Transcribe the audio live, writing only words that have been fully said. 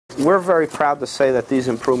We're very proud to say that these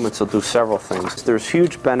improvements will do several things. There's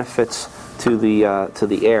huge benefits to the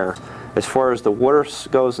air. As far as the water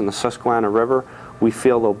goes in the Susquehanna River, we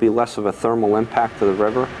feel there'll be less of a thermal impact to the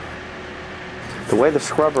river. The way the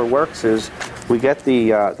scrubber works is we get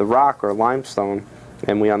the rock or limestone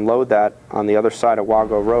and we unload that on the other side of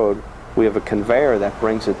Wago Road. We have a conveyor that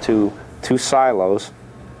brings it to 2 silos.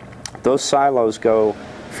 Those silos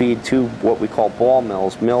feed 2 what we call ball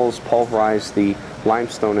mills. Mills pulverize the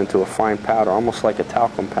limestone into a fine powder, almost like a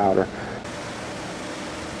talcum powder.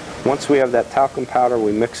 Once we have that talcum powder,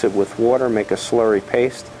 we mix it with water, make a slurry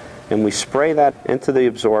paste, and we spray that into the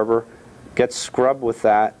absorber, get scrubbed with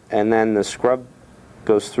that, and then the scrub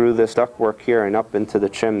goes through this ductwork here and up into the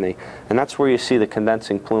chimney. And that's where you see the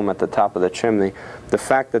condensing plume at the top of the chimney. The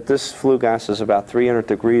fact that this flue gas is about 300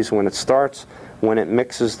 degrees when it starts, when it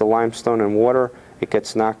mixes the limestone and water, it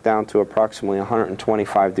gets knocked down to approximately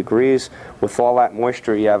 125 degrees. With all that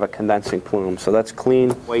moisture, you have a condensing plume. So that's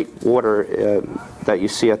clean, white water that you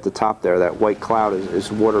see at the top there. That white cloud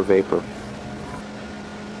is water vapor.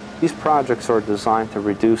 These projects are designed to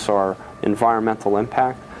reduce our environmental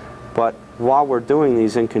impact, but while we're doing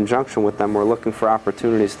these in conjunction with them, we're looking for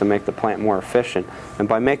opportunities to make the plant more efficient. And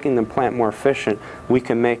by making the plant more efficient, we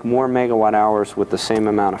can make more megawatt hours with the same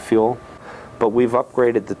amount of fuel. But we've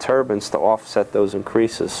upgraded the turbines to offset those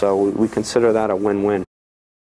increases, so we consider that a win-win.